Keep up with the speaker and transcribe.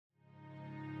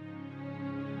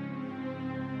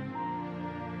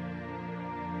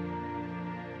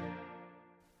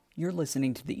You're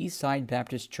listening to the Eastside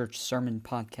Baptist Church Sermon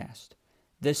Podcast.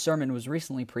 This sermon was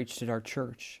recently preached at our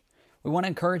church. We want to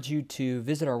encourage you to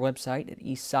visit our website at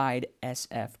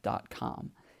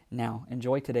eastsidesf.com. Now,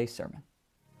 enjoy today's sermon.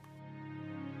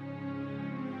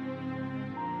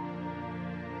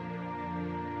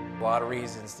 A lot of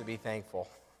reasons to be thankful.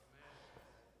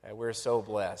 We're so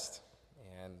blessed.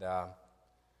 And,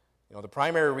 the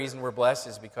primary reason we're blessed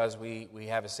is because we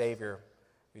have a Savior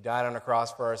who died on the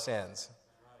cross for our sins.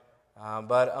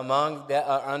 But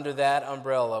under that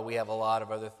umbrella, we have a lot of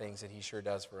other things that He sure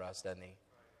does for us, doesn't He?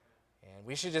 And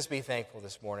we should just be thankful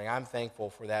this morning. I'm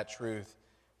thankful for that truth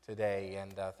today,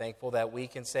 and thankful that we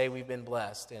can say we've been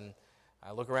blessed. And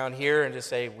I look around here and just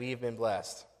say we've been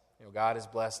blessed. God has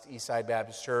blessed Eastside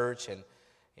Baptist Church,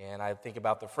 and I think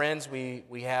about the friends we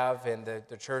have and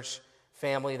the church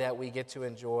family that we get to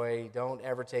enjoy. Don't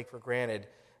ever take for granted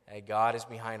that God is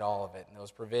behind all of it, and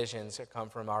those provisions that come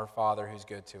from our Father who's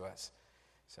good to us.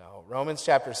 So Romans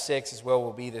chapter 6 is where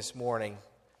we'll be this morning.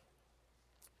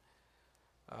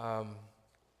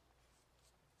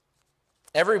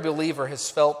 Every believer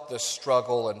has felt the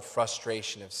struggle and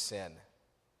frustration of sin.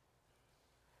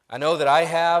 I know that I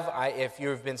have. If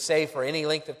you've been saved for any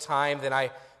length of time, then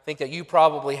I think that you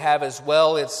probably have as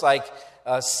well. It's like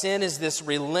sin is this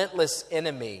relentless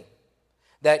enemy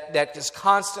that just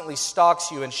constantly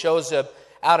stalks you and shows up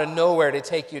out of nowhere to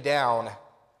take you down.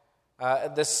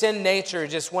 The sin nature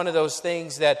is just one of those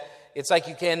things that it's like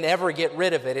you can never get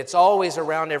rid of it. It's always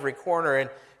around every corner.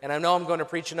 And I know I'm going to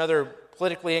preach another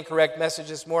politically incorrect message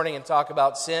this morning and talk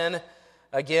about sin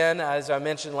again, as I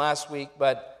mentioned last week.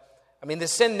 But, the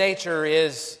sin nature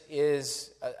is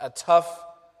a tough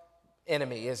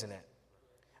enemy, isn't it?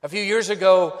 A few years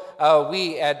ago,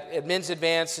 we at Men's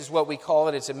Advance is what we call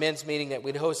it. It's a men's meeting that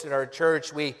we'd hosted at our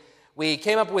church. We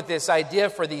came up with this idea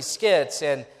for these skits,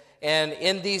 and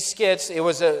in these skits, it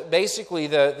was basically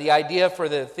the idea for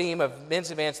the theme of Men's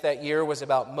Advance that year was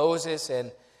about Moses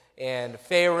and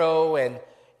Pharaoh, and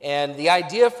the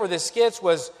idea for the skits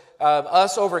was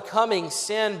us overcoming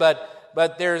sin, but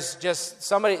there's just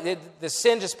the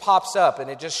sin just pops up, and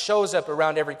it just shows up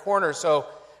around every corner. So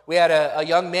we had a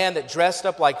young man that dressed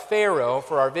up like Pharaoh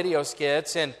for our video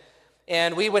skits, and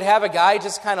we would have a guy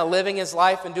just kind of living his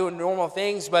life and doing normal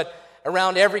things, but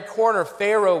around every corner,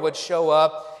 Pharaoh would show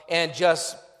up and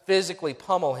just physically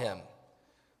pummel him.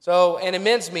 So in a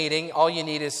men's meeting, all you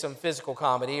need is some physical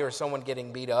comedy or someone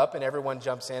getting beat up, and everyone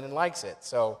jumps in and likes it.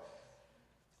 So,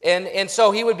 and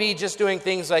so he would be just doing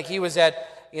things like he was at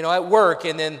work,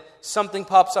 and then something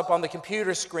pops up on the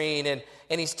computer screen, and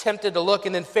he's tempted to look,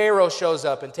 and then Pharaoh shows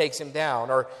up and takes him down.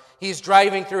 Or he's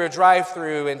driving through a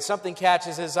drive-thru, and something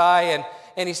catches his eye,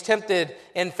 and he's tempted,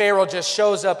 and Pharaoh just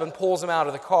shows up and pulls him out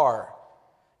of the car.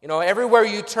 Everywhere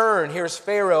you turn, here's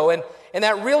Pharaoh, and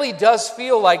that really does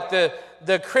feel like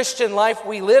the Christian life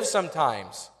we live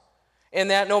sometimes.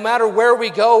 And that no matter where we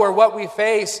go or what we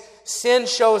face, sin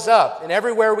shows up, and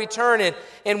everywhere we turn,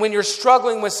 and when you're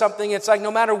struggling with something, it's like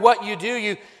no matter what you do,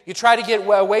 you try to get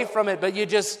away from it, but it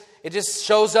just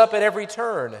shows up at every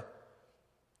turn.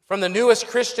 From the newest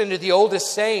Christian to the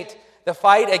oldest saint, the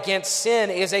fight against sin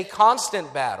is a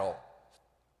constant battle.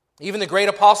 Even the great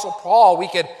apostle Paul, we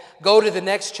could go to the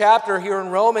next chapter here in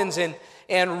Romans and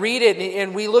read it,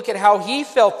 and we look at how he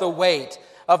felt the weight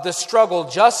of the struggle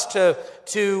just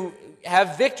to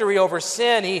have victory over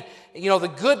sin.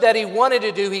 The good that he wanted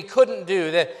to do, he couldn't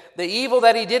do. The evil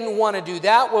that he didn't want to do,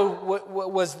 that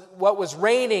was what was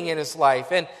reigning in his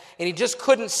life. And he just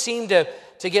couldn't seem to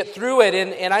get through it.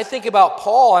 And I think about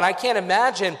Paul, and I can't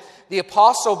imagine the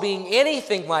apostle being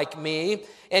anything like me.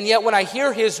 And yet when I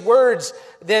hear his words,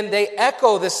 then they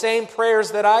echo the same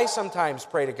prayers that I sometimes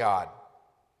pray to God.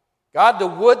 God, the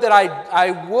good that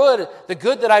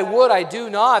I would, I do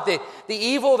not. The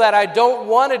evil that I don't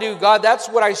want to do, God, that's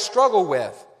what I struggle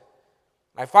with.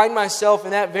 I find myself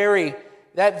in that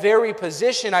very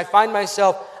position. I find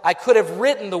myself, I could have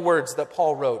written the words that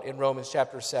Paul wrote in Romans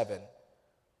chapter 7.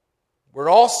 We're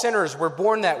all sinners. We're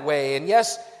born that way. And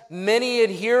yes, many in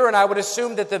here, and I would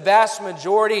assume that the vast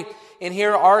majority in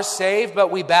here are saved,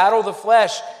 but we battle the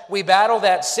flesh. We battle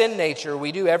that sin nature.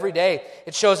 We do every day.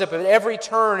 It shows up at every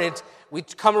turn. We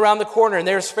come around the corner, and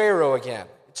there's Pharaoh again.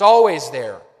 It's always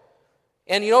there.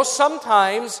 And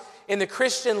sometimes in the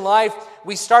Christian life,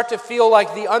 we start to feel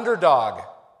like the underdog.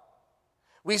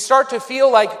 We start to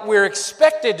feel like we're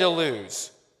expected to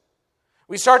lose.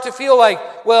 We start to feel like,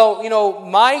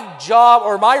 my job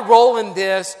or my role in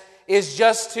this is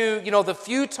just to, the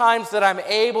few times that I'm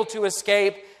able to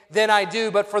escape, then I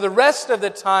do. But for the rest of the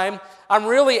time, I'm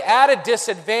really at a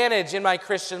disadvantage in my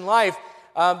Christian life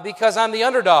because I'm the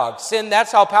underdog. Sin,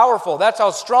 that's how powerful, that's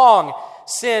how strong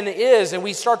sin is, and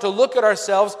we start to look at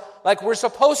ourselves like we're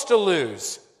supposed to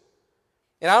lose.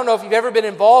 And I don't know if you've ever been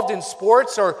involved in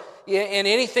sports or in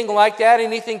anything like that,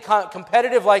 anything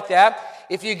competitive like that.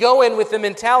 If you go in with the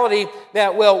mentality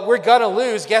that, well, we're going to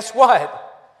lose, guess what?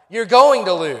 You're going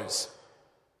to lose.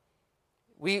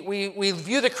 We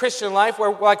view the Christian life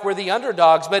like we're the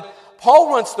underdogs, but Paul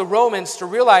wants the Romans to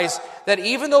realize that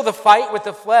even though the fight with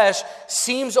the flesh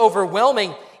seems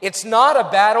overwhelming, it's not a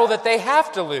battle that they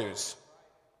have to lose.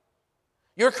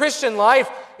 Your Christian life,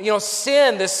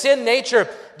 sin, the sin nature,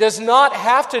 does not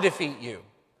have to defeat you.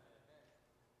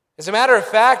 As a matter of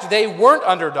fact, they weren't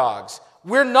underdogs.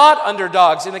 We're not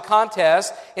underdogs in the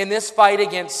contest in this fight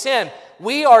against sin.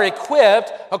 We are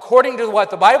equipped, according to what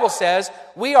the Bible says,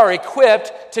 we are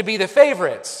equipped to be the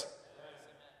favorites.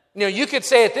 You could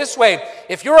say it this way: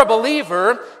 if you're a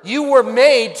believer, you were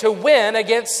made to win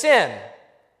against sin.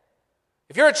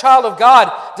 If you're a child of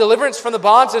God, deliverance from the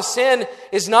bonds of sin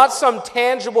is not some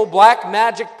tangible black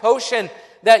magic potion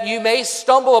that you may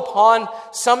stumble upon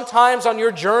sometimes on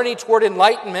your journey toward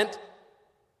enlightenment.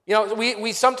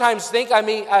 We sometimes think,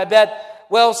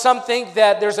 some think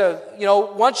that there's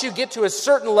once you get to a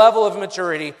certain level of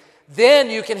maturity, then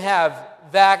you can have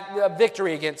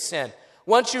victory against sin.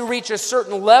 Once you reach a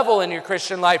certain level in your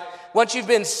Christian life, once you've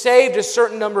been saved a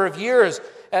certain number of years,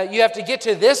 you have to get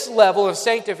to this level of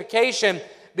sanctification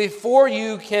before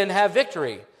you can have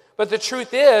victory. But the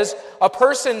truth is, a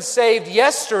person saved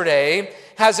yesterday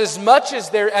has as much as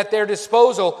at their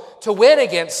disposal to win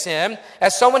against sin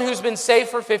as someone who's been saved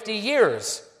for 50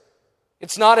 years.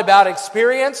 It's not about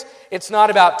experience. It's not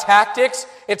about tactics.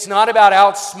 It's not about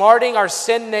outsmarting our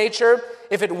sin nature.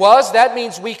 If it was, that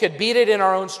means we could beat it in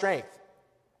our own strength.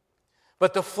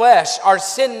 But the flesh, our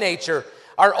sin nature,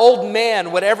 our old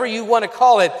man, whatever you want to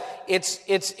call it,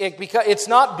 it's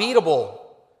not beatable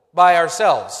by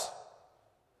ourselves.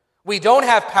 We don't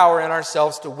have power in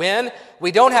ourselves to win.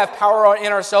 We don't have power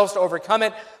in ourselves to overcome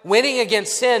it. Winning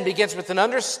against sin begins with an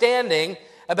understanding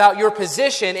about your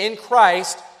position in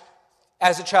Christ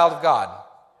as a child of God.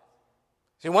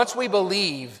 See, once we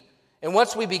believe and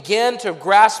once we begin to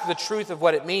grasp the truth of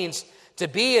what it means to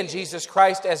be in Jesus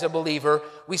Christ as a believer,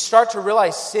 we start to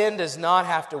realize sin does not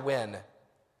have to win.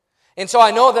 And so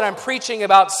I know that I'm preaching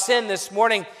about sin this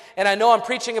morning, and I know I'm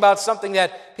preaching about something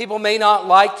that people may not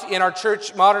like in our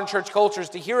church, modern church cultures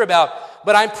to hear about,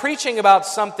 but I'm preaching about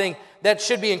something that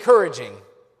should be encouraging.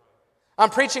 I'm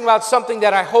preaching about something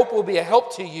that I hope will be a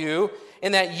help to you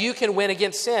and that you can win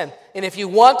against sin. And if you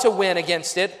want to win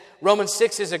against it, Romans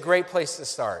 6 is a great place to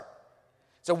start.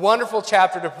 It's a wonderful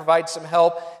chapter to provide some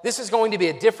help. This is going to be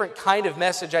a different kind of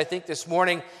message, I think, this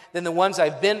morning than the ones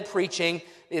I've been preaching.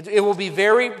 It will be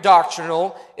very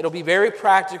doctrinal, it'll be very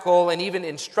practical and even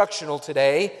instructional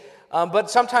today, but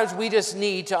sometimes we just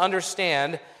need to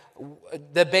understand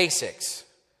the basics.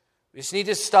 We just need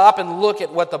to stop and look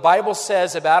at what the Bible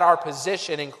says about our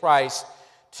position in Christ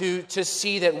to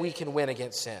see that we can win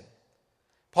against sin.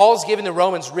 Paul's given the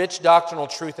Romans rich doctrinal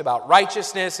truth about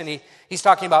righteousness, and he's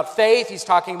talking about faith, he's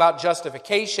talking about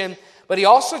justification, but he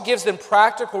also gives them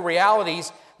practical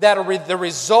realities that are the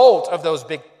result of those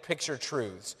big picture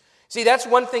truths. See, that's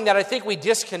one thing that I think we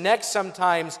disconnect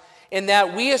sometimes, in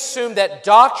that we assume that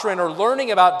doctrine or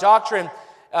learning about doctrine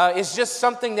is just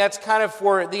something that's kind of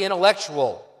for the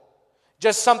intellectual.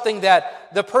 Just something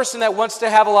that the person that wants to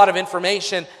have a lot of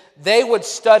information, they would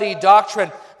study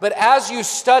doctrine. But as you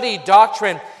study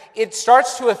doctrine, it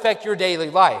starts to affect your daily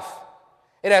life.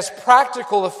 It has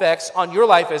practical effects on your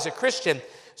life as a Christian.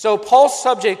 So Paul's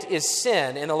subject is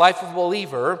sin in the life of a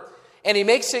believer, and he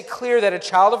makes it clear that a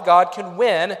child of God can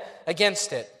win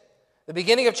against it. The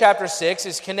beginning of chapter 6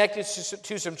 is connected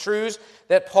to some truths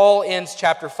that Paul ends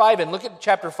chapter 5 in. Look at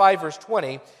chapter 5, verse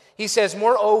 20. He says,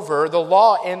 "Moreover, the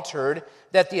law entered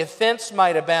that the offense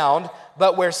might abound,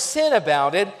 but where sin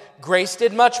abounded, grace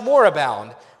did much more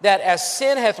abound. That as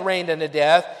sin hath reigned unto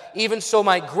death, even so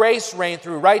might grace reign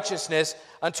through righteousness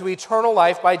unto eternal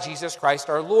life by Jesus Christ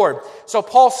our Lord." So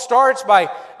Paul starts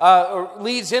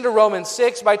leads into Romans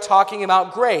 6 by talking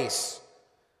about grace.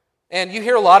 And you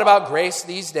hear a lot about grace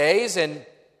these days, and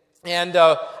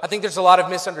I think there's a lot of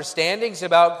misunderstandings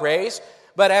about grace.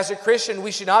 But as a Christian,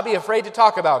 we should not be afraid to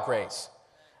talk about grace.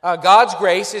 God's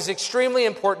grace is extremely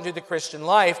important to the Christian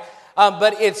life,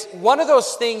 but it's one of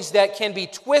those things that can be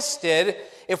twisted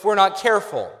if we're not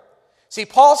careful. See,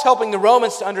 Paul's helping the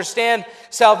Romans to understand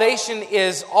salvation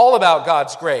is all about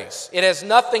God's grace. It has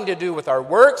nothing to do with our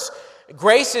works.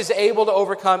 Grace is able to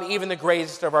overcome even the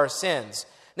greatest of our sins.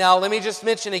 Now, let me just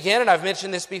mention again, and I've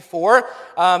mentioned this before,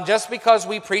 just because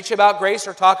we preach about grace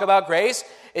or talk about grace,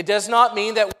 it does not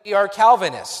mean that we are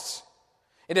Calvinists.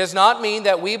 It does not mean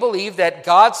that we believe that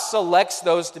God selects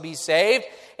those to be saved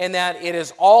and that it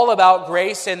is all about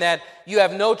grace and that you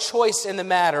have no choice in the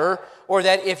matter, or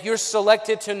that if you're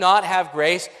selected to not have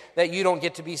grace, that you don't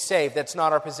get to be saved. That's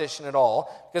not our position at all,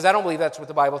 because I don't believe that's what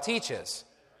the Bible teaches.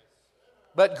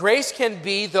 But grace can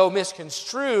be, though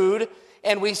misconstrued,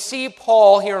 and we see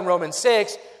Paul here in Romans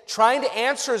 6 trying to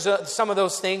answer some of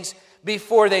those things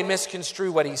before they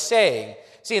misconstrue what he's saying.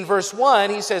 See, in verse 1,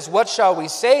 he says, "What shall we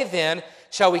say then?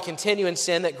 Shall we continue in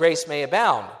sin that grace may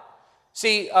abound?"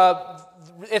 See,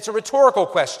 it's a rhetorical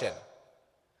question.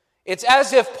 It's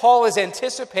as if Paul is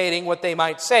anticipating what they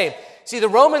might say. See, the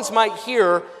Romans might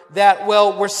hear that,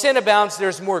 well, where sin abounds,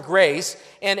 there's more grace.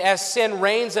 And as sin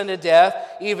reigns unto death,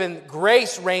 even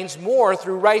grace reigns more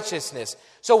through righteousness.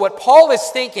 So what Paul is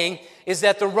thinking is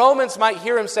that the Romans might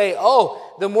hear him say, oh,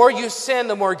 the more you sin,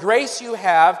 the more grace you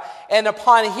have. And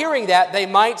upon hearing that, they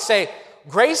might say,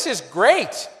 grace is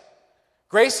great.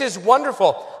 Grace is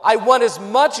wonderful. I want as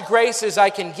much grace as I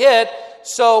can get.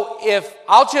 So if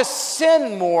I'll just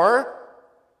sin more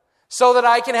so that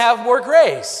I can have more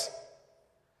grace.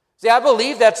 See, I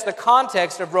believe that's the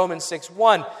context of Romans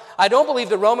 6:1. I don't believe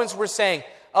the Romans were saying,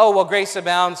 oh, well, grace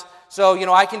abounds, so,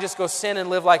 I can just go sin and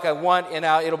live like I want and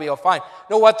it'll be all fine.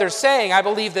 No, what they're saying, I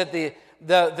believe that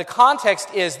the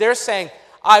context is they're saying,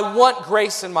 I want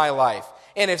grace in my life.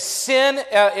 And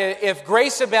if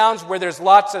grace abounds where there's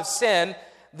lots of sin,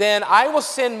 then I will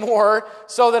sin more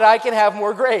so that I can have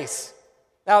more grace.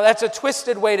 Now, that's a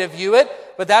twisted way to view it,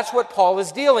 but that's what Paul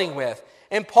is dealing with.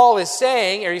 And Paul is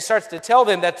saying, or he starts to tell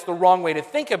them that's the wrong way to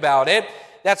think about it.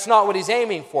 That's not what he's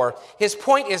aiming for. His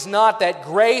point is not that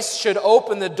grace should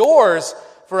open the doors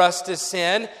for us to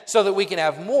sin so that we can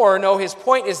have more. No, his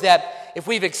point is that if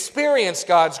we've experienced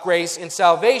God's grace in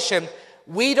salvation,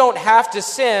 we don't have to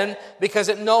sin because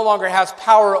it no longer has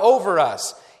power over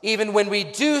us. Even when we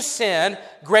do sin,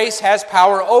 grace has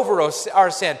power over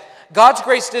our sin. God's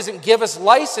grace doesn't give us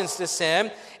license to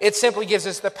sin. It simply gives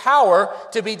us the power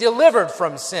to be delivered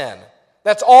from sin.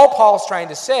 That's all Paul's trying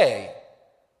to say.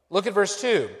 Look at verse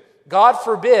 2. God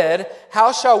forbid,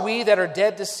 how shall we that are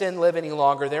dead to sin live any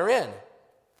longer therein?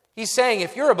 He's saying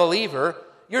if you're a believer,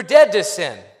 you're dead to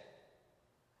sin.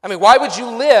 I mean, why would you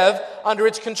live under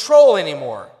its control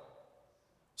anymore?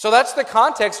 So that's the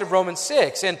context of Romans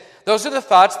 6. And those are the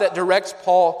thoughts that direct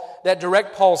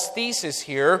Paul's thesis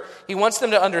here. He wants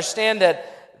them to understand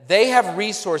that they have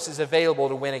resources available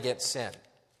to win against sin.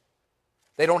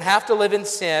 They don't have to live in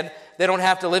sin. They don't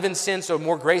have to live in sin so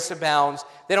more grace abounds.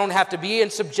 They don't have to be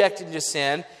subjected to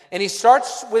sin. And he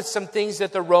starts with some things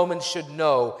that the Romans should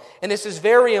know. And this is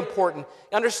very important.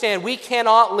 Understand, we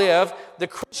cannot live the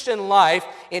Christian life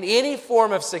in any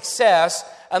form of success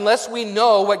unless we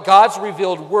know what God's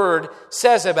revealed word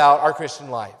says about our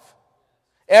Christian life.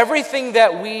 Everything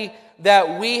that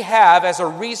we have as a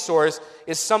resource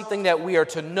is something that we are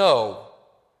to know.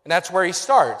 And that's where he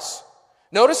starts.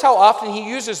 Notice how often he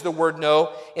uses the word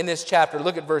know in this chapter.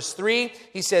 Look at verse 3.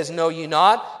 He says, know ye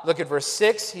not. Look at verse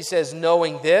 6. He says,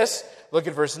 knowing this. Look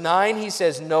at verse 9. He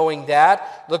says, knowing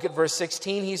that. Look at verse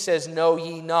 16. He says, know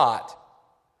ye not.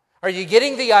 Are you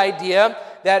getting the idea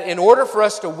that in order for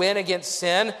us to win against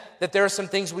sin, that there are some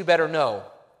things we better know?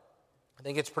 I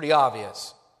think it's pretty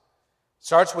obvious. It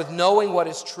starts with knowing what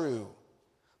is true.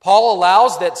 Paul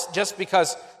allows that just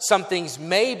because some things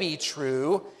may be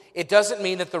true, it doesn't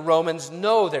mean that the Romans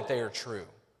know that they are true.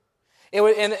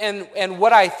 And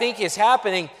what I think is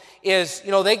happening is,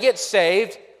 they get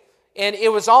saved, and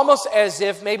it was almost as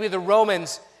if maybe the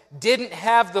Romans didn't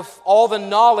have all the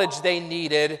knowledge they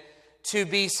needed to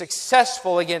be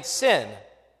successful against sin.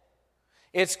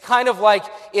 It's kind of like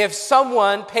if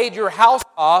someone paid your house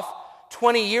off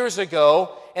 20 years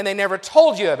ago and they never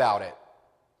told you about it.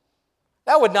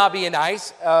 That would not be a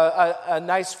nice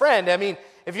friend. I mean,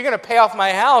 if you're going to pay off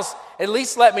my house, at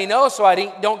least let me know so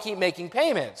I don't keep making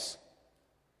payments.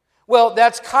 Well,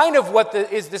 that's kind of what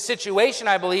is the situation,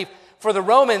 I believe, for the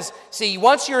Romans. See,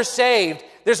 once you're saved,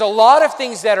 there's a lot of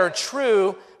things that are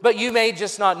true, but you may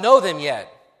just not know them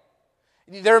yet.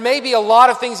 There may be a lot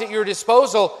of things at your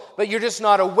disposal, but you're just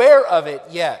not aware of it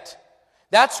yet.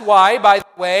 That's why, by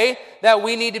the way, that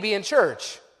we need to be in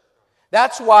church.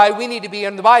 That's why we need to be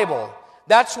in the Bible.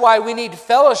 That's why we need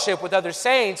fellowship with other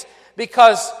saints,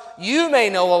 because you may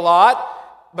know a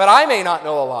lot, but I may not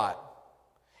know a lot.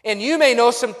 And you may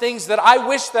know some things that I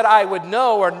wish that I would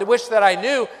know or wish that I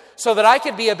knew so that I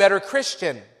could be a better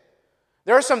Christian.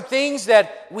 There are some things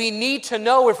that we need to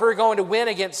know if we're going to win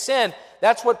against sin.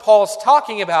 That's what Paul's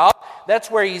talking about. That's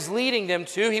where he's leading them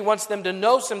to. He wants them to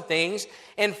know some things.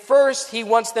 And first, he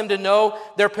wants them to know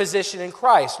their position in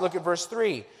Christ. Look at verse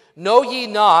 3. Know ye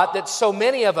not that so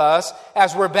many of us,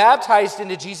 as were baptized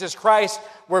into Jesus Christ,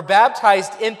 were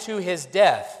baptized into his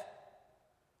death?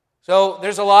 So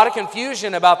there's a lot of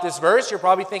confusion about this verse. You're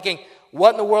probably thinking,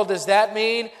 what in the world does that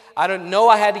mean? I don't know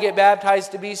I had to get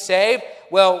baptized to be saved.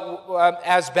 Well,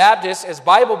 as Baptists, as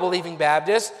Bible-believing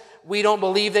Baptists, we don't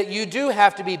believe that you do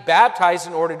have to be baptized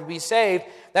in order to be saved.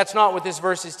 That's not what this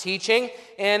verse is teaching.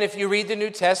 And if you read the New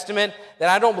Testament, then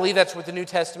I don't believe that's what the New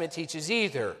Testament teaches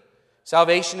either.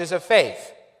 Salvation is of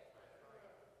faith.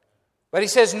 But he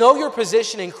says, know your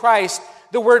position in Christ.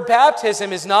 The word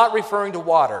baptism is not referring to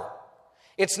water.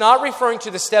 It's not referring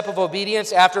to the step of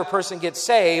obedience after a person gets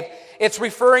saved. It's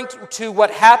referring to what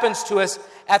happens to us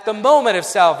at the moment of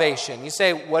salvation. You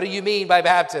say, what do you mean by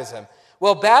baptism?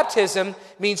 Well, baptism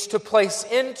means to place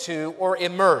into or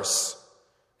immerse.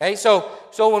 Okay, so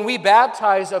when we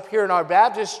baptize up here in our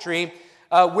baptistry,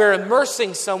 we're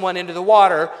immersing someone into the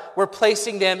water. We're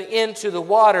placing them into the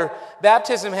water.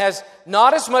 Baptism has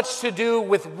not as much to do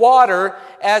with water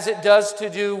as it does to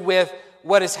do with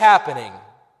what is happening.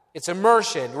 It's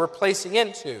immersion we're placing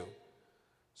into.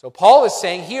 So Paul is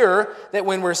saying here that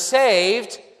when we're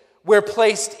saved, we're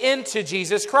placed into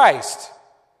Jesus Christ.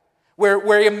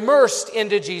 We're immersed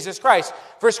into Jesus Christ.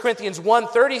 1 Corinthians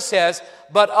 1:30 says,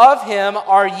 but of him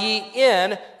are ye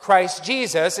in Christ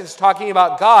Jesus. It's talking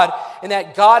about God, and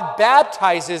that God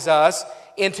baptizes us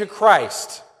into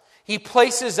Christ. He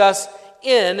places us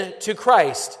into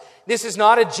Christ. This is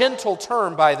not a gentle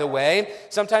term, by the way.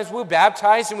 Sometimes we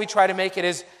baptize and we try to make it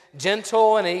as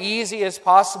gentle and easy as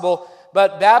possible,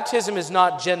 but baptism is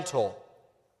not gentle.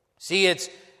 See,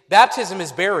 baptism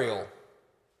is burial.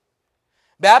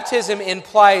 Baptism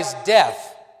implies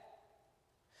death.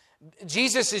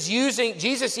 Jesus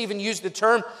even used the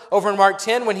term over in Mark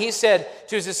 10 when he said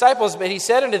to his disciples, but he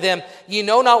said unto them, ye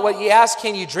know not what ye ask,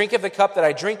 can you drink of the cup that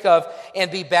I drink of, and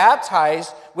be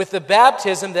baptized with the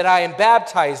baptism that I am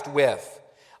baptized with?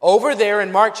 Over there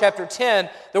in Mark chapter 10,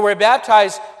 the word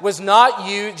baptized was not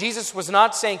used. Jesus was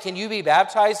not saying, can you be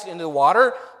baptized into the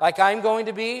water like I'm going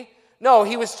to be? No,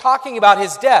 he was talking about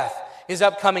his death, his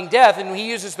upcoming death, and he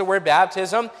uses the word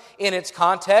baptism in its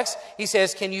context. He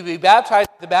says, can you be baptized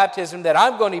with the baptism that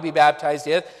I'm going to be baptized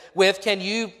with? Can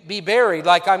you be buried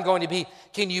like I'm going to be?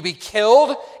 Can you be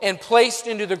killed and placed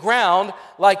into the ground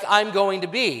like I'm going to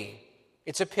be?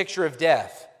 It's a picture of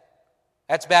death.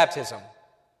 That's baptism.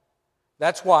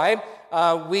 That's why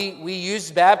we use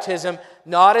baptism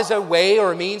not as a way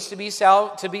or a means to be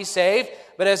saved,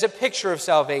 but as a picture of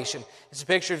salvation. It's a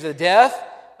picture of the death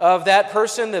of that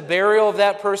person, the burial of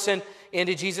that person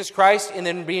into Jesus Christ, and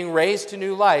then being raised to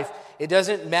new life. It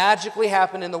doesn't magically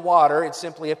happen in the water. It's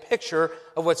simply a picture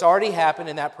of what's already happened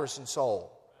in that person's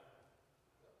soul.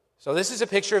 So this is a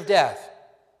picture of death.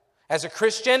 As a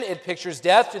Christian, it pictures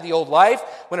death to the old life.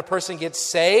 When a person gets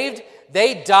saved,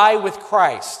 they die with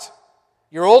Christ.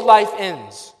 Your old life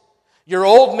ends. Your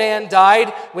old man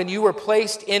died when you were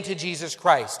placed into Jesus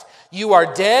Christ. You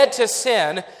are dead to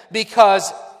sin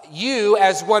because you,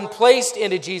 as one placed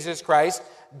into Jesus Christ,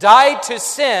 died to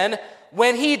sin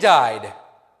when he died.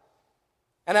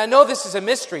 And I know this is a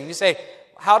mystery. You say,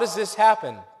 how does this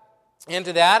happen? And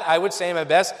to that, I would say in my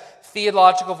best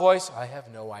theological voice, I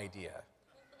have no idea.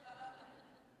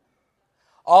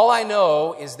 All I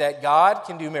know is that God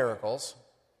can do miracles,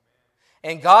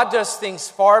 and God does things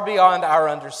far beyond our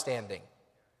understanding.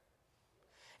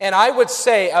 And I would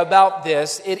say about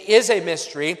this, it is a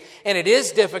mystery, and it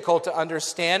is difficult to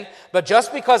understand, but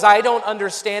just because I don't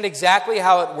understand exactly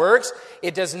how it works,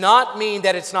 it does not mean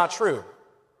that it's not true.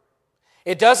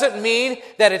 It doesn't mean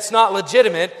that it's not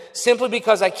legitimate simply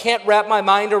because I can't wrap my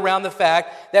mind around the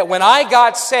fact that when I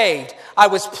got saved, I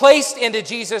was placed into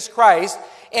Jesus Christ,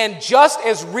 and just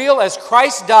as real as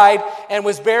Christ died and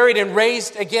was buried and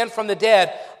raised again from the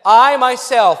dead, I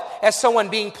myself, as someone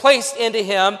being placed into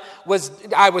him,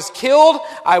 I was killed,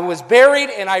 I was buried,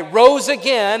 and I rose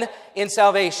again in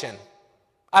salvation.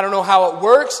 I don't know how it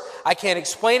works. I can't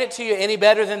explain it to you any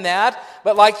better than that.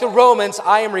 But like the Romans,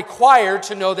 I am required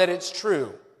to know that it's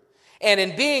true. And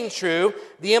in being true,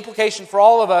 the implication for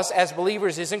all of us as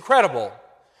believers is incredible.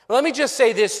 But let me just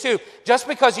say this too. Just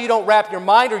because you don't wrap your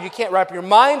mind, or you can't wrap your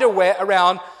mind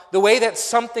around the way that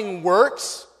something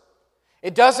works,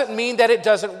 it doesn't mean that it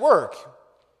doesn't work.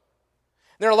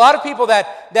 There are a lot of people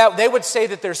that they would say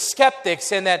that they're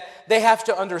skeptics and that they have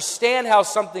to understand how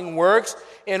something works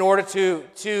in order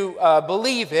to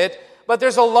believe it. But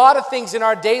there's a lot of things in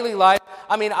our daily life.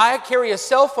 I mean, I carry a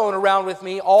cell phone around with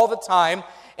me all the time,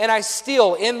 and I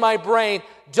still, in my brain,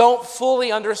 don't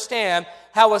fully understand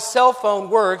how a cell phone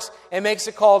works and makes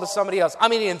a call to somebody else. I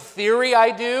mean, in theory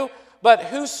I do, but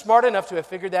who's smart enough to have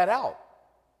figured that out?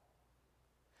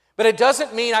 But it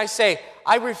doesn't mean I say,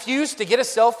 I refuse to get a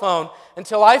cell phone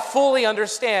until I fully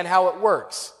understand how it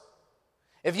works.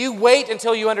 If you wait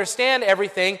until you understand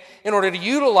everything in order to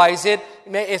utilize it,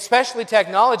 especially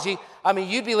technology,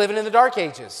 you'd be living in the dark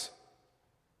ages.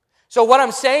 So what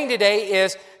I'm saying today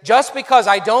is, just because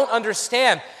I don't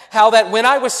understand how that when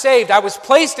I was saved, I was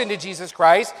placed into Jesus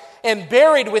Christ and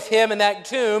buried with Him in that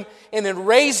tomb and then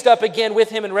raised up again with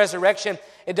Him in resurrection,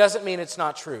 it doesn't mean it's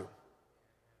not true.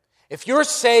 If you're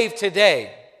saved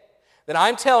today, then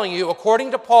I'm telling you,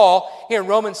 according to Paul here in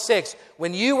Romans 6,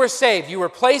 when you were saved, you were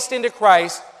placed into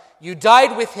Christ, you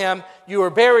died with Him, you were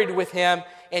buried with Him,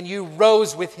 and you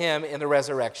rose with Him in the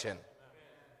resurrection.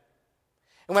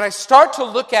 And when I start to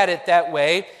look at it that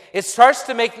way, it starts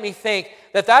to make me think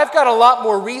that I've got a lot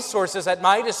more resources at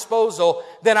my disposal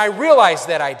than I realized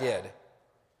that I did.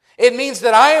 It means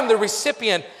that I am the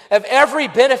recipient of every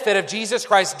benefit of Jesus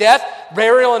Christ's death,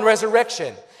 burial, and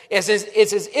resurrection. It's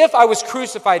as if I was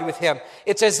crucified with Him.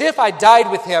 It's as if I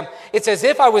died with Him. It's as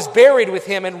if I was buried with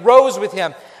Him and rose with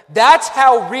Him. That's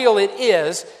how real it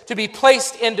is to be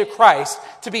placed into Christ,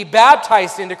 to be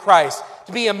baptized into Christ,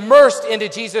 to be immersed into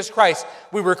Jesus Christ.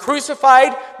 We were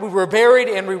crucified, we were buried,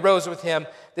 and we rose with Him.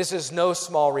 This is no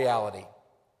small reality.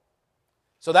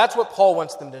 So that's what Paul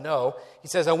wants them to know. He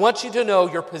says, I want you to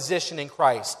know your position in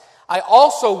Christ. I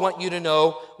also want you to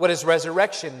know what His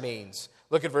resurrection means.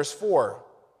 Look at verse 4.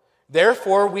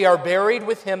 Therefore, we are buried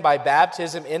with Him by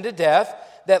baptism into death,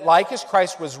 that like as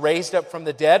Christ was raised up from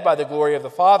the dead by the glory of the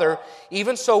Father,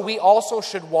 even so we also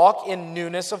should walk in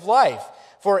newness of life.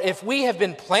 For if we have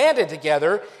been planted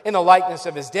together in the likeness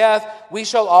of His death, we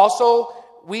shall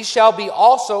be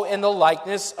also in the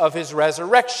likeness of His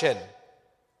resurrection.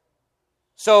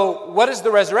 So what does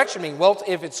the resurrection mean? Well,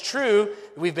 if it's true,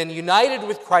 we've been united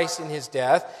with Christ in His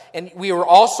death, and we were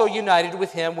also united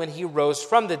with Him when He rose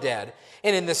from the dead.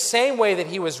 And in the same way that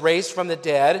He was raised from the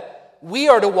dead, we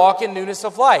are to walk in newness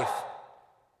of life.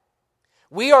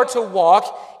 We are to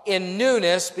walk in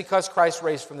newness because Christ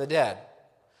raised from the dead.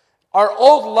 Our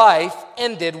old life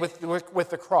ended with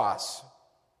the cross.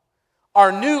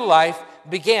 Our new life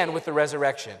began with the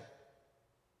resurrection.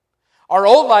 Our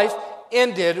old life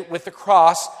ended with the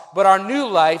cross, but our new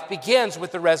life begins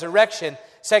with the resurrection.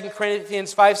 2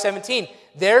 Corinthians 5:17.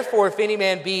 Therefore, if any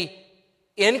man be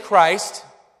in Christ,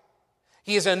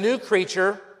 he is a new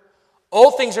creature.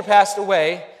 Old things are passed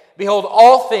away. Behold,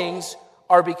 all things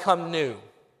are become new.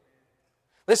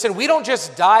 Listen, we don't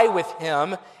just die with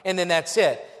Him and then that's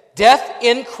it. Death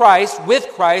in Christ, with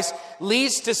Christ,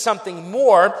 leads to something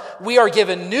more. We are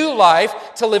given new life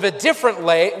to live a different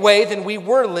way than we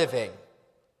were living.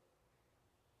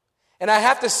 And I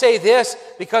have to say this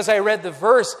because I read the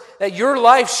verse, that your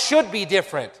life should be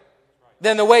different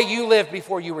than the way you lived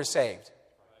before you were saved.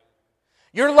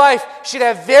 Your life should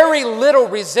have very little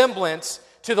resemblance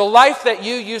to the life that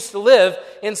you used to live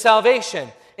in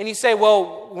salvation. And you say,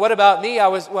 well, what about me? I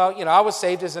was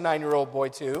saved as a 9-year-old boy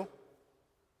too.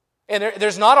 And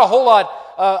there's not a whole lot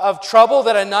of trouble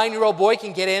that a 9-year-old boy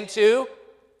can get into.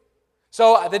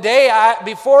 So the day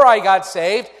before I got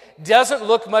saved doesn't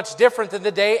look much different than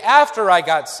the day after I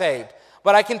got saved.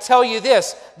 But I can tell you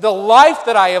this, the life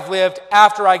that I have lived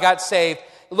after I got saved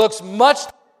looks much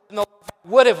different than the life I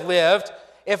would have lived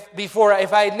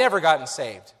if I had never gotten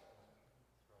saved.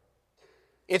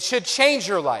 It should change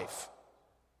your life.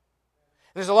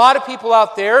 There's a lot of people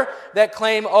out there that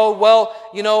claim,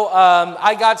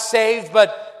 I got saved,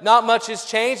 but not much has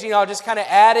changed. I just kind of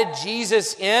added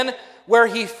Jesus in where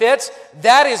He fits.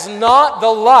 That is not the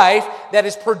life that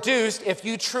is produced if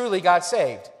you truly got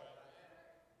saved.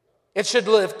 It should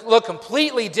look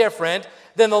completely different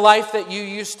than the life that you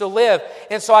used to live.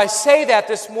 And so I say that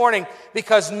this morning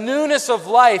because newness of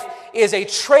life is a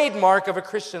trademark of a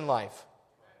Christian life.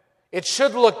 It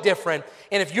should look different.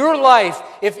 And if your life,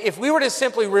 if we were to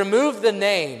simply remove the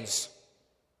names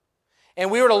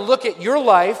and we were to look at your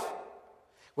life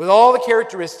with all the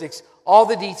characteristics, all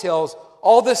the details,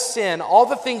 all the sin, all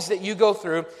the things that you go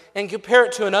through, and compare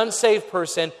it to an unsaved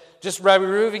person, just by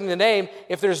removing the name,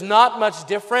 if there's not much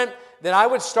different, then I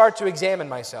would start to examine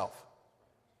myself.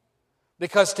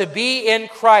 Because to be in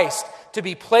Christ, to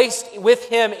be placed with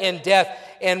Him in death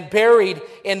and buried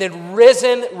and then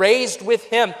raised with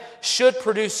Him should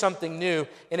produce something new.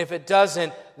 And if it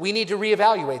doesn't, we need to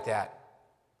reevaluate that.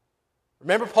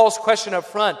 Remember Paul's question up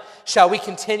front, shall we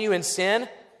continue in sin?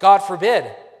 God forbid.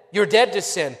 You're dead to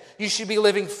sin. You should be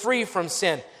living free from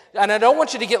sin. and I don't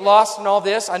want you to get lost in all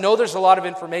this. I know there's a lot of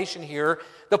information here.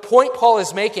 The point Paul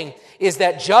is making is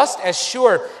that just as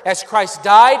sure as Christ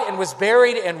died and was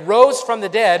buried and rose from the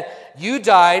dead, you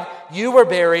died, you were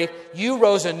buried, you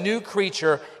rose a new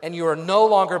creature, and you are no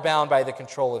longer bound by the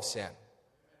control of sin.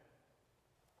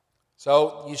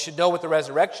 So you should know what the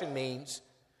resurrection means.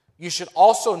 You should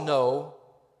also know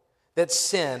that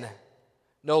sin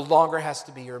no longer has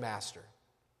to be your master.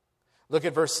 Look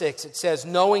at verse 6. It says,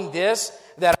 knowing this,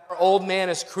 that our old man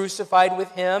is crucified with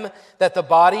him, that the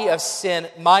body of sin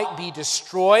might be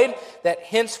destroyed, that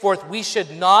henceforth we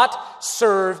should not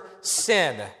serve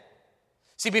sin.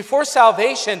 See, before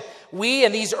salvation, we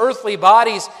in these earthly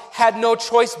bodies had no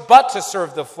choice but to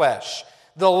serve the flesh.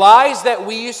 The lies that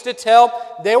we used to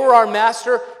tell, they were our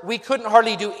master. We couldn't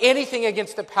hardly do anything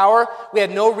against the power. We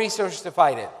had no resources to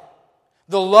fight it.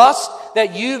 The lust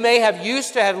that you may have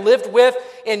used to have lived with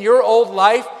in your old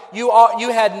life, you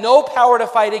had no power to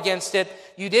fight against it.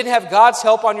 You didn't have God's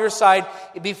help on your side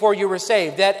before you were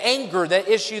saved. That anger, that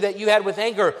issue that you had with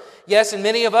anger. Yes, and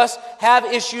many of us have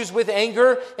issues with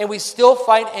anger, and we still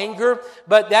fight anger.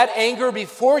 But that anger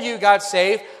before you got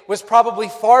saved was probably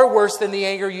far worse than the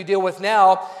anger you deal with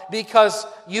now, because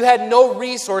you had no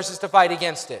resources to fight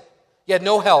against it. You had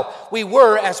no help. We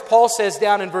were, as Paul says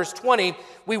down in verse 20,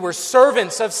 we were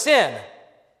servants of sin.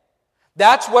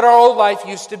 That's what our old life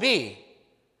used to be.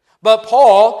 But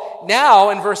Paul,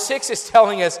 now in verse 6, is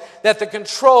telling us that the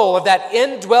control of that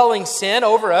indwelling sin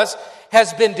over us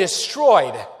has been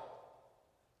destroyed.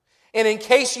 And in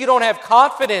case you don't have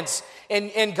confidence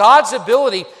in God's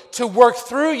ability to work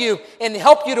through you and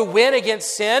help you to win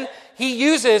against sin,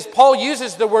 Paul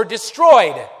uses the word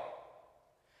destroyed.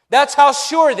 That's how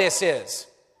sure this is.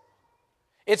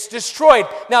 It's destroyed.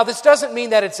 Now, this doesn't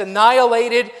mean that it's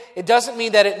annihilated. It doesn't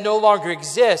mean that it no longer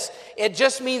exists. It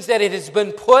just means that it has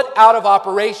been put out of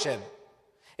operation.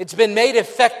 It's been made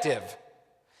effective.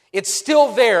 It's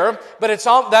still there, but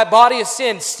that body of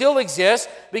sin still exists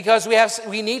because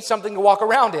we need something to walk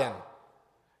around in.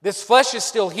 This flesh is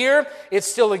still here. It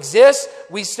still exists.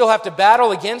 We still have to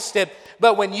battle against it.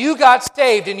 But when you got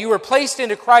saved and you were placed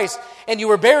into Christ and you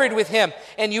were buried with Him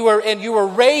and you were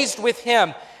raised with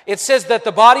Him, it says that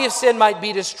the body of sin might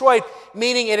be destroyed,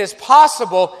 meaning it is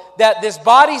possible that this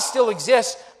body still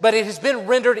exists, but it has been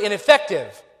rendered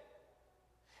ineffective.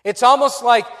 It's almost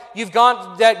like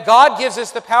that God gives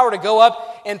us the power to go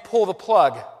up and pull the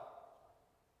plug.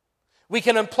 We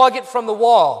can unplug it from the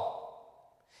wall.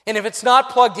 And if it's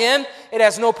not plugged in, it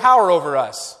has no power over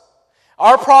us.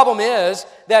 Our problem is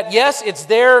that, yes, it's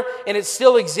there and it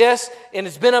still exists and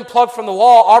it's been unplugged from the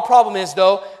wall. Our problem is,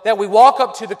 though, that we walk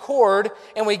up to the cord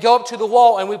and we go up to the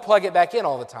wall and we plug it back in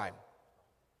all the time.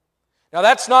 Now,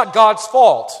 that's not God's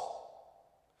fault.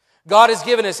 God has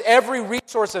given us every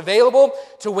resource available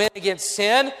to win against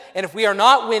sin. And if we are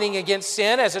not winning against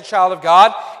sin as a child of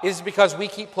God, it is because we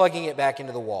keep plugging it back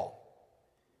into the wall.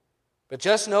 But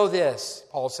just know this,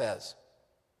 Paul says,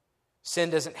 sin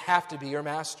doesn't have to be your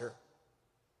master.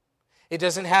 It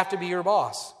doesn't have to be your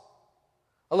boss.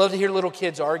 I love to hear little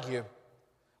kids argue.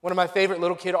 One of my favorite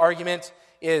little kid arguments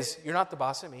is, "You're not the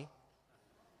boss of me."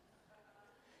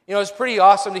 You know, it's pretty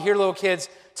awesome to hear little kids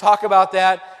talk about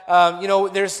that.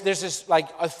 There's this like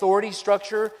authority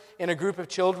structure in a group of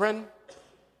children.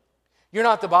 "You're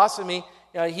not the boss of me."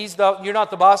 You're not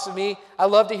the boss of me. I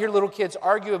love to hear little kids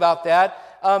argue about that.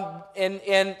 And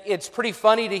it's pretty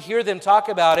funny to hear them talk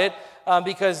about it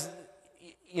because,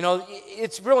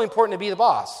 it's really important to be the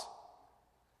boss.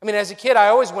 I mean, as a kid, I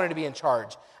always wanted to be in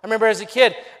charge. I remember as a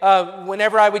kid,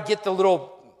 whenever I would get the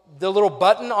little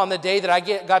button on the day that I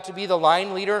got to be the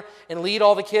line leader and lead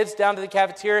all the kids down to the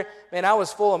cafeteria, man, I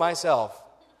was full of myself.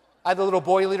 I had the little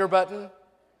boy leader button.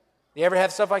 You ever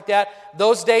have stuff like that?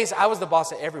 Those days, I was the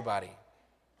boss of everybody.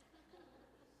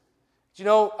 Do you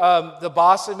know, the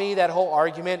boss of me, that whole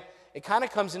argument, it kind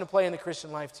of comes into play in the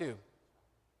Christian life too.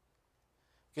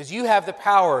 Because you have the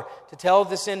power to tell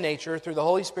the sin nature through the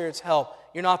Holy Spirit's help,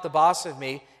 "You're not the boss of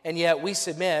me," and yet we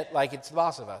submit like it's the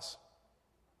boss of us.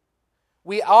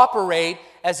 We operate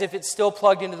as if it's still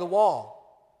plugged into the wall.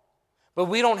 But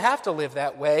we don't have to live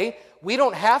that way. We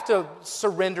don't have to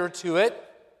surrender to it.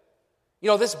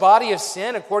 This body of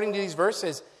sin, according to these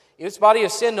verses, this body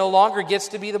of sin no longer gets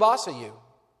to be the boss of you.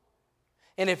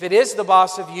 And if it is the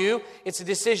boss of you, it's a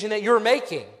decision that you're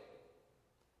making.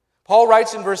 Paul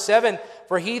writes in verse 7,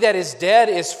 "For he that is dead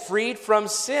is freed from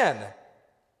sin.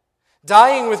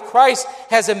 Dying with Christ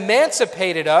has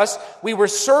emancipated us. We were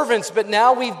servants, but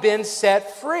now we've been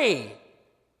set free."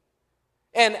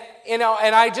 And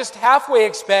I just halfway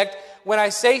expect when I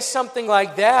say something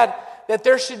like that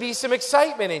there should be some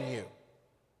excitement in you.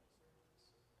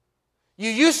 You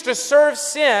used to serve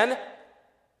sin,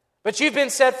 but you've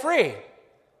been set free. You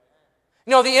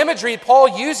know, the imagery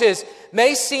Paul uses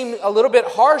may seem a little bit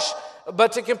harsh,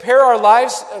 but to compare our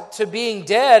lives to being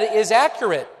dead is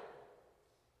accurate.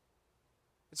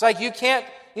 It's like you can't,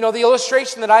 the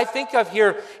illustration that I think of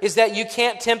here is that you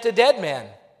can't tempt a dead man.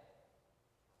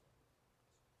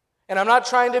 And I'm not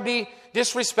trying to be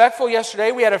disrespectful.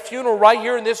 Yesterday we had a funeral right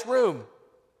here in this room.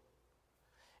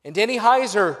 And Denny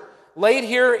Heiser laid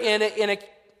here in a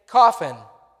coffin.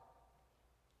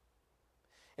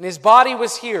 And his body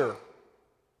was here.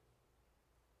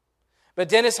 But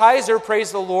Dennis Heiser,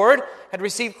 praise the Lord, had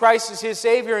received Christ as his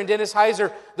Savior. And Dennis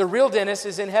Heiser, the real Dennis,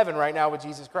 is in heaven right now with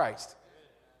Jesus Christ.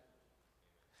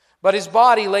 But his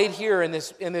body laid here in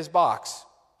this box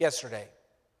yesterday.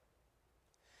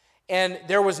 And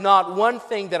there was not one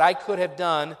thing that I could have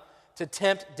done to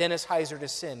tempt Dennis Heiser to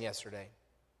sin yesterday.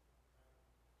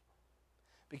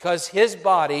 Because his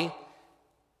body,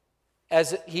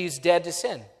 as he's dead to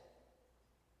sin.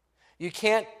 You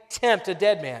can't tempt a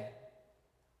dead man.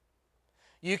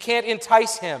 You can't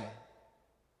entice him.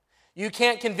 You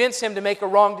can't convince him to make a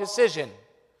wrong decision.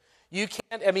 You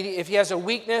can't, if he has a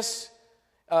weakness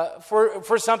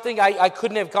for something, I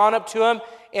couldn't have gone up to him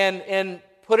and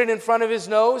put it in front of his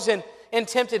nose and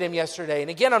tempted him yesterday. And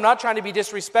again, I'm not trying to be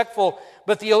disrespectful,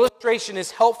 but the illustration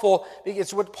is helpful because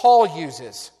it's what Paul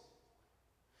uses.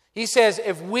 He says,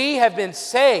 if we have been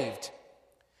saved,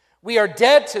 we are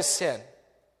dead to sin.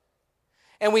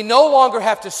 And we no longer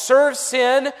have to serve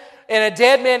sin, and a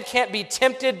dead man can't be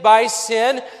tempted by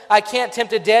sin. I can't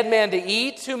tempt a dead man to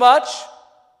eat too much.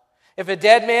 If a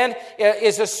dead man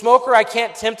is a smoker, I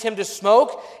can't tempt him to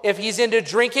smoke. If he's into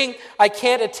drinking, I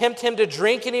can't attempt him to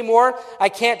drink anymore. I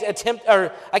can't attempt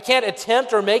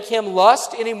or make him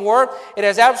lust anymore. It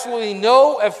has absolutely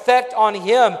no effect on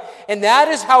him. And that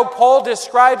is how Paul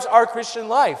describes our Christian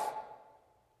life.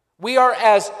 We are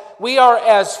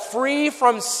as free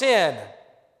from sin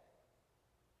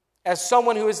as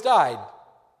someone who has died.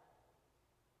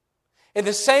 In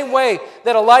the same way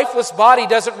that a lifeless body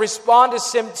doesn't respond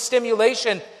to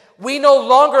stimulation, we no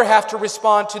longer have to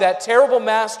respond to that terrible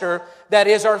master that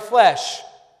is our flesh.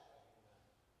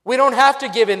 We don't have to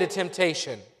give in to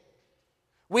temptation.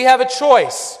 We have a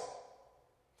choice.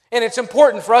 And it's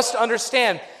important for us to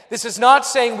understand this is not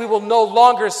saying we will no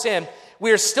longer sin.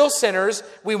 We are still sinners.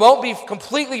 We won't be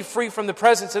completely free from the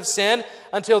presence of sin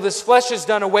until this flesh is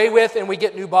done away with and we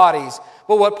get new bodies.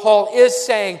 But what Paul is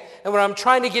saying, and what I'm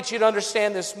trying to get you to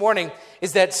understand this morning,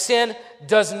 is that sin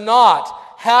does not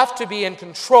have to be in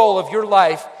control of your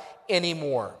life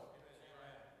anymore.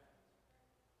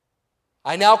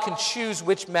 I now can choose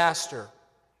which master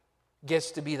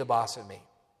gets to be the boss of me.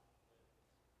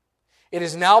 It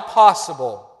is now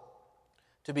possible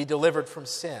to be delivered from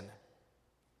sin.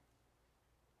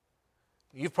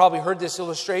 You've probably heard this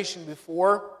illustration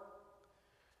before.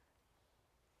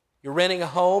 You're renting a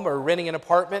home or renting an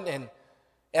apartment, and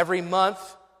every month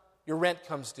your rent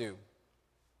comes due.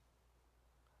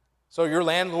 So your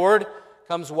landlord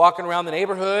comes walking around the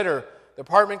neighborhood or the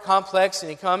apartment complex,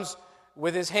 and he comes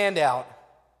with his hand out.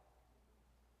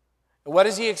 And what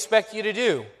does he expect you to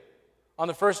do on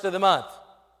the first of the month?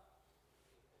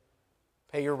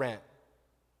 Pay your rent.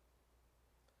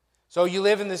 So you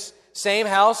live in this same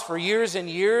house for years and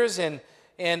years,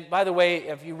 and by the way,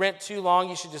 if you rent too long,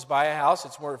 you should just buy a house.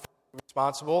 It's more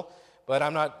responsible, but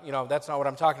I'm not, that's not what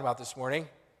I'm talking about this morning.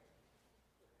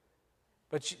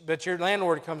 But your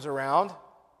landlord comes around,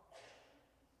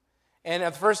 and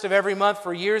at the first of every month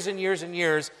for years and years and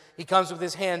years, he comes with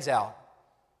his hands out.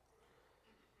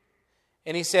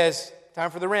 And he says,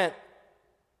 time for the rent.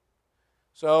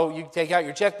 So you take out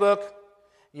your checkbook,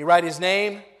 you write his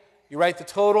name, you write the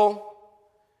total,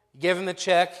 you give him the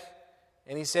check,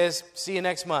 and he says, see you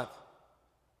next month.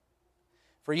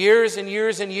 For years and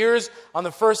years and years, on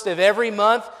the first of every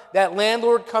month, that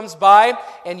landlord comes by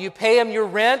and you pay him your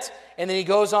rent, and then he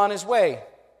goes on his way.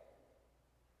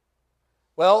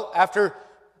 Well, after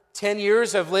 10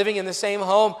 years of living in the same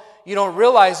home, you don't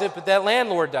realize it, but that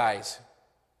landlord dies.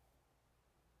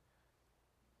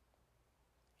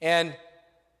 And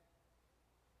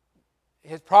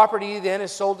his property then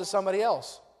is sold to somebody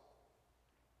else.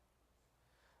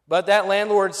 But that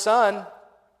landlord's son,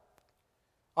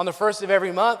 on the first of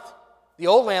every month, the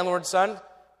old landlord's son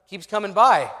keeps coming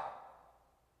by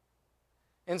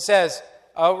and says,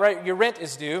 oh, right, your rent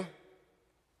is due.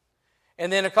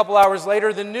 And then a couple hours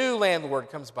later, the new landlord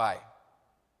comes by.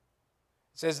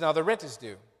 Says, now the rent is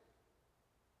due.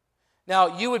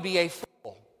 Now, you would be a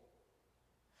fool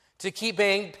to keep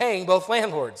paying both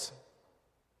landlords.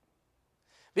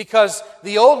 Because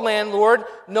the old landlord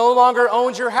no longer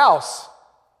owns your house.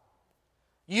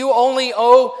 You only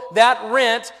owe that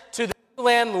rent to the new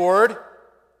landlord.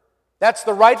 That's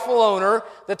the rightful owner.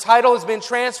 The title has been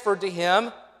transferred to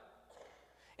him.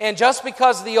 And just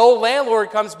because the old landlord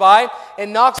comes by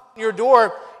and knocks on your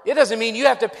door, it doesn't mean you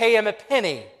have to pay him a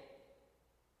penny.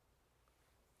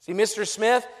 See, Mr.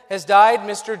 Smith has died.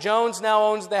 Mr. Jones now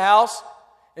owns the house.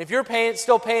 And if you're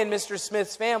still paying Mr.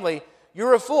 Smith's family,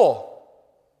 you're a fool.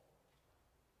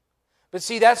 But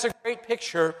see, that's a great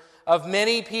picture of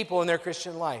many people in their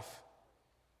Christian life.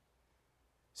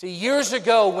 See, years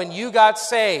ago when you got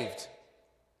saved,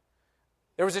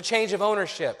 there was a change of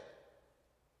ownership.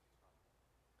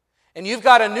 And you've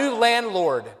got a new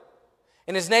landlord,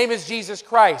 and his name is Jesus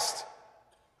Christ.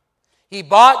 He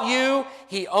bought you,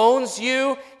 he owns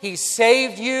you, he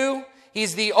saved you.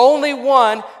 He's the only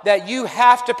one that you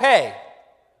have to pay.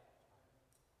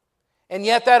 And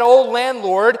yet that old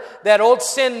landlord, that old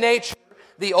sin nature,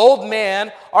 the old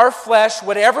man, our flesh,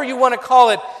 whatever you want to call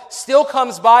it, still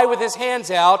comes by with his hands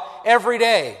out every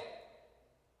day.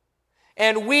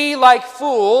 And we, like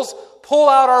fools, pull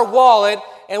out our wallet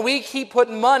and we keep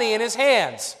putting money in his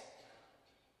hands.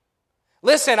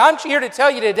 Listen, I'm here to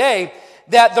tell you today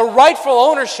that the rightful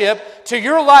ownership to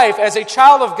your life as a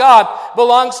child of God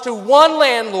belongs to one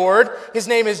landlord. His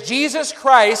name is Jesus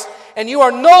Christ, and you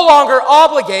are no longer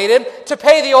obligated to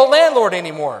pay the old landlord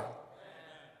anymore.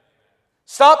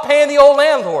 Stop paying the old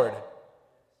landlord.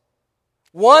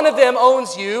 One of them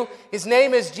owns you. His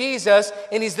name is Jesus,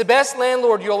 and he's the best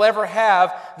landlord you'll ever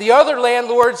have. The other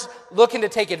landlord's looking to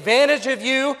take advantage of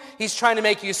you. He's trying to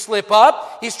make you slip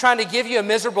up. He's trying to give you a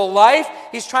miserable life.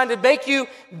 He's trying to make you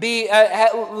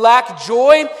lack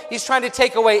joy. He's trying to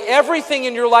take away everything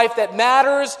in your life that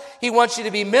matters. He wants you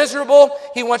to be miserable.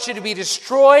 He wants you to be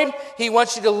destroyed. He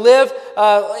wants you to live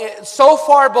so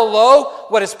far below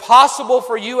what is possible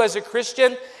for you as a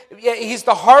Christian. He's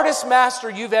the hardest master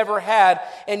you've ever had,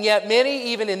 and yet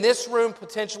many, even in this room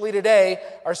potentially today,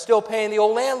 are still paying the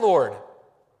old landlord.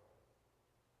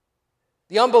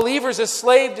 The unbeliever is a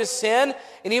slave to sin,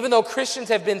 and even though Christians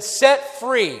have been set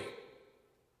free,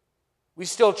 we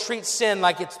still treat sin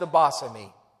like it's the boss of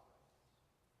me.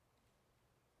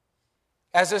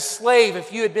 As a slave,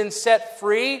 if you had been set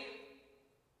free,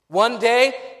 one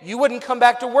day, you wouldn't come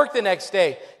back to work the next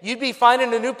day. You'd be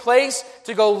finding a new place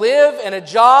to go live and a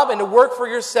job and to work for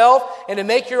yourself and to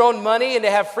make your own money and to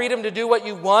have freedom to do what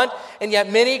you want. And yet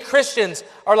many Christians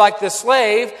are like the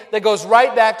slave that goes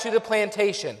right back to the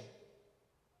plantation.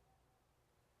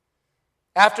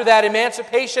 After that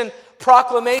Emancipation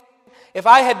Proclamation, if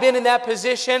I had been in that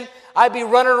position, I'd be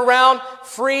running around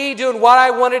free, doing what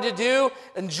I wanted to do,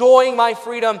 enjoying my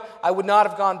freedom. I would not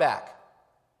have gone back.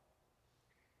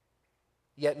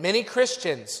 Yet many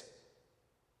Christians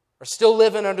are still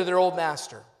living under their old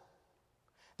master.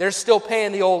 They're still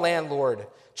paying the old landlord.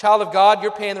 Child of God,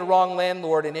 you're paying the wrong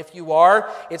landlord, and if you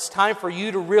are, it's time for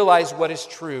you to realize what is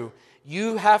true.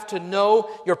 You have to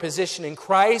know your position in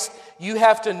Christ. You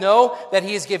have to know that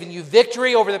He has given you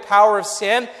victory over the power of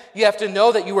sin. You have to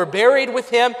know that you were buried with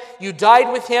Him, you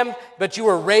died with Him, but you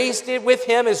were raised with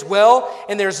Him as well,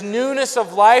 and there's newness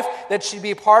of life that should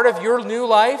be a part of your new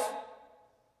life.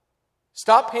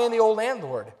 Stop paying the old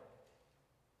landlord.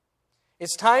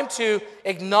 It's time to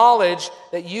acknowledge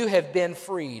that you have been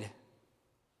freed.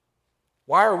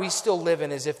 Why are we still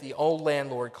living as if the old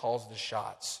landlord calls the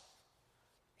shots?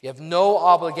 You have no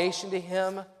obligation to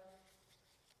him.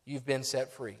 You've been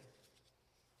set free.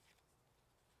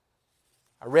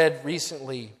 I read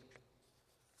recently,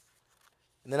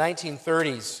 in the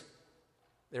 1930s,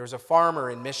 there was a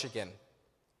farmer in Michigan.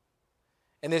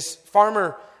 And this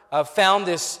farmer found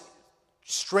this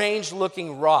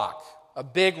strange-looking rock, a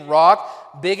big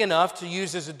rock, big enough to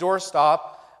use as a doorstop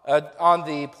on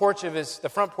the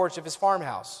front porch of his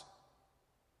farmhouse.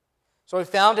 So he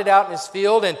found it out in his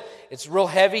field, and it's real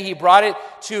heavy. He brought it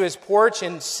to his porch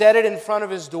and set it in front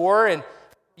of his door, and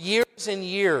years and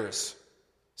years,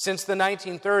 since the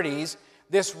 1930s,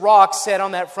 this rock sat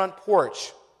on that front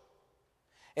porch.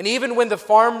 And even when the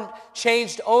farm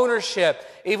changed ownership,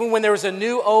 even when there was a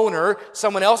new owner,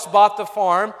 someone else bought the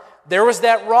farm, there was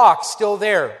that rock still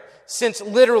there since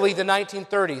literally the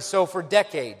 1930s, so for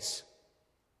decades.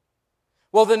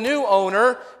 Well, the new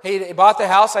owner, he bought the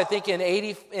house, I think, in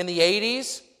the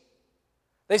 80s.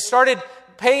 They started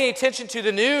paying attention to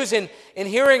the news and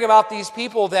hearing about these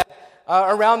people that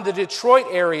around the Detroit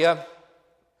area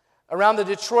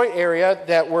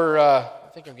that were, I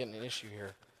think I'm getting an issue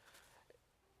here.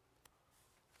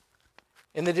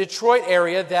 In the Detroit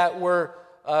area that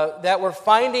were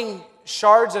finding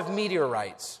shards of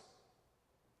meteorites.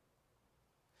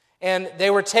 And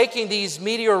they were taking these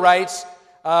meteorites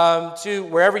to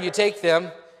wherever you take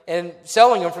them, and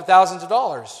selling them for thousands of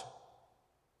dollars.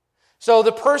 So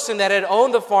the person that had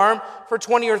owned the farm for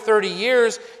 20 or 30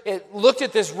 years looked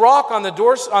at this rock on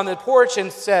the porch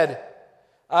and said,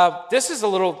 this is a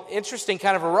little interesting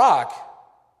kind of a rock.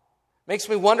 Makes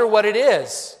me wonder what it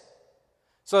is.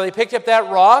 So they picked up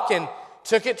that rock and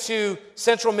took it to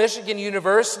Central Michigan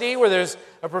University, where there's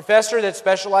a professor that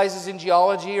specializes in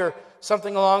geology or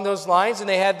something along those lines, and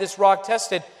they had this rock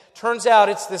tested. Turns out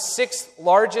it's the 6th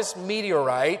largest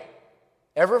meteorite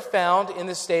ever found in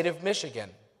the state of Michigan.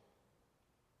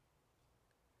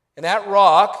 And that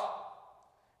rock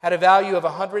had a value of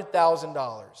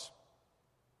 $100,000.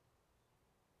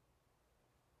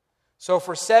 So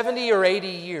for 70 or 80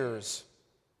 years,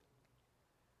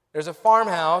 there's a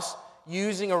farmhouse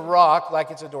using a rock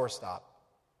like it's a doorstop,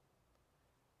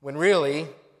 when really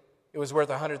it was worth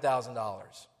 $100,000.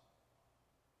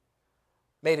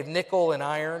 Made of nickel and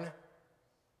iron.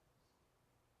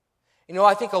 You know,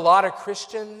 I think a lot of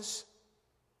Christians,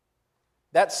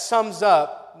 that sums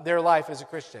up their life as a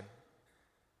Christian.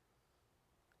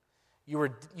 You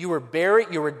were buried,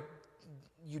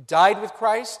 you died with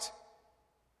Christ.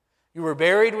 You were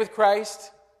buried with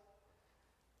Christ.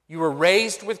 You were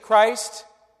raised with Christ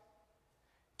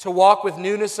to walk with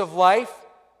newness of life.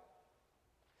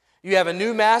 You have a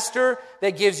new master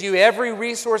that gives you every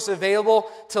resource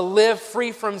available to live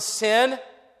free from sin.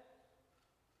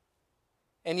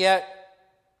 And yet,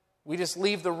 we just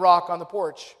leave the rock on the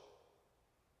porch.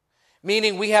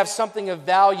 Meaning we have something of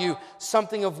value,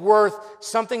 something of worth,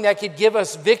 something that could give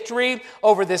us victory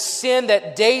over the sin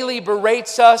that daily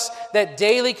berates us, that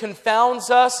daily confounds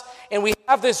us. And we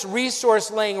have this resource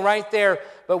laying right there,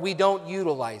 but we don't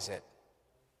utilize it.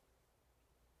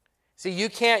 See, you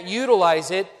can't utilize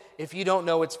it if you don't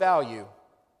know its value.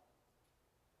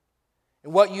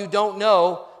 And what you don't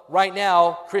know right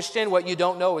now, Christian, what you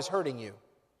don't know is hurting you.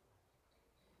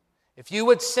 If you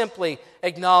would simply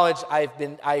acknowledge,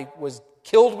 I was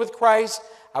killed with Christ,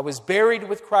 I was buried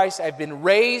with Christ, I've been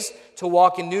raised to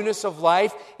walk in newness of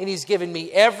life, and He's given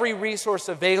me every resource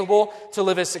available to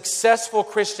live a successful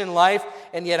Christian life,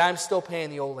 and yet I'm still paying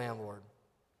the old landlord.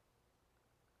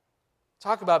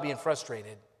 Talk about being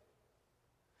frustrated.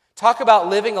 Talk about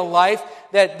living a life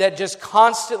that just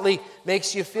constantly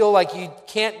makes you feel like you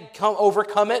can't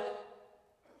overcome it.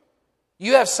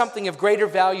 You have something of greater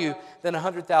value than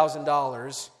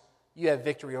 $100,000. You have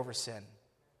victory over sin.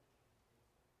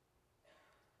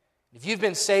 If you've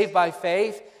been saved by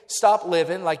faith, stop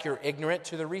living like you're ignorant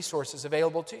to the resources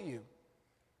available to you.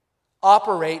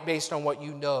 Operate based on what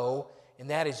you know, and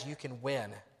that is you can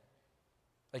win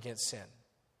against sin.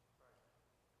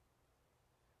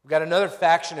 We've got another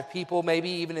faction of people, maybe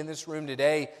even in this room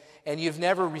today, and you've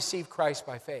never received Christ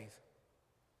by faith.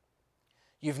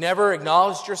 You've never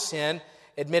acknowledged your sin,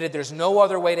 admitted there's no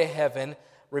other way to heaven,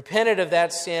 repented of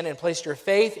that sin, and placed your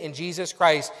faith in Jesus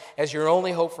Christ as your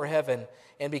only hope for heaven.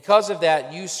 And because of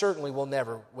that, you certainly will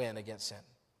never win against sin.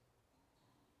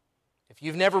 If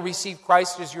you've never received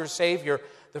Christ as your Savior,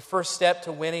 the first step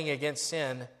to winning against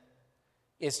sin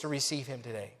is to receive Him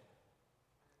today.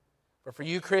 But for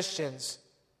you Christians,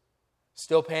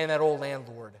 still paying that old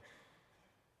landlord,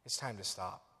 it's time to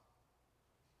stop.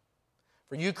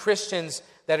 For you Christians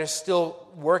that are still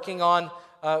working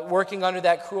under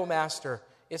that cruel master,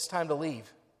 it's time to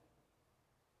leave.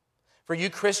 For you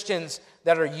Christians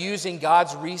that are using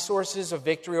God's resources of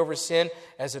victory over sin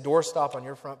as a doorstop on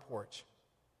your front porch,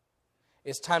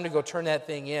 it's time to go turn that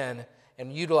thing in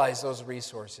and utilize those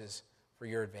resources for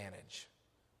your advantage.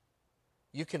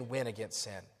 You can win against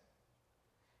sin.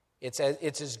 It's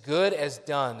as good as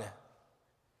done.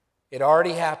 It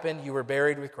already happened. You were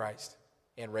buried with Christ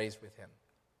and raised with Him.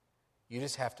 You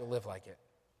just have to live like it.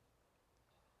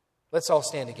 Let's all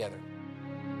stand together.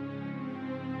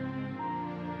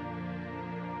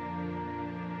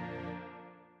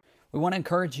 We want to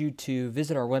encourage you to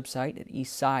visit our website at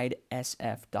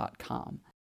eastsidesf.com.